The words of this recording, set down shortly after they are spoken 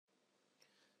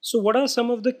So what are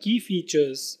some of the key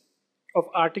features of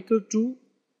Article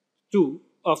 2.2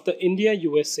 of the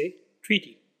India-USA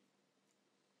Treaty?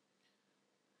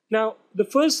 Now, the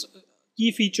first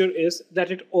key feature is that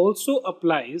it also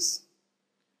applies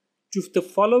to the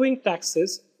following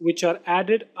taxes which are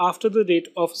added after the date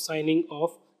of signing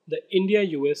of the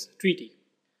India-US Treaty.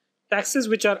 Taxes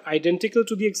which are identical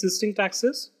to the existing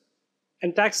taxes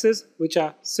and taxes which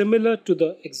are similar to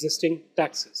the existing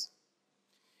taxes.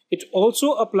 It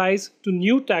also applies to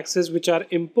new taxes which are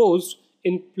imposed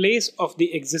in place of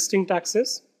the existing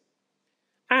taxes,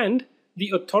 and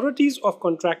the authorities of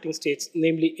contracting states,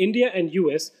 namely India and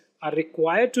US, are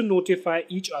required to notify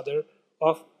each other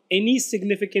of any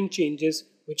significant changes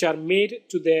which are made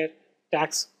to their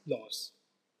tax laws.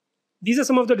 These are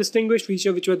some of the distinguished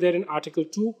features which were there in Article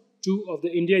 2.2 of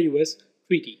the India-US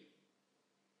Treaty.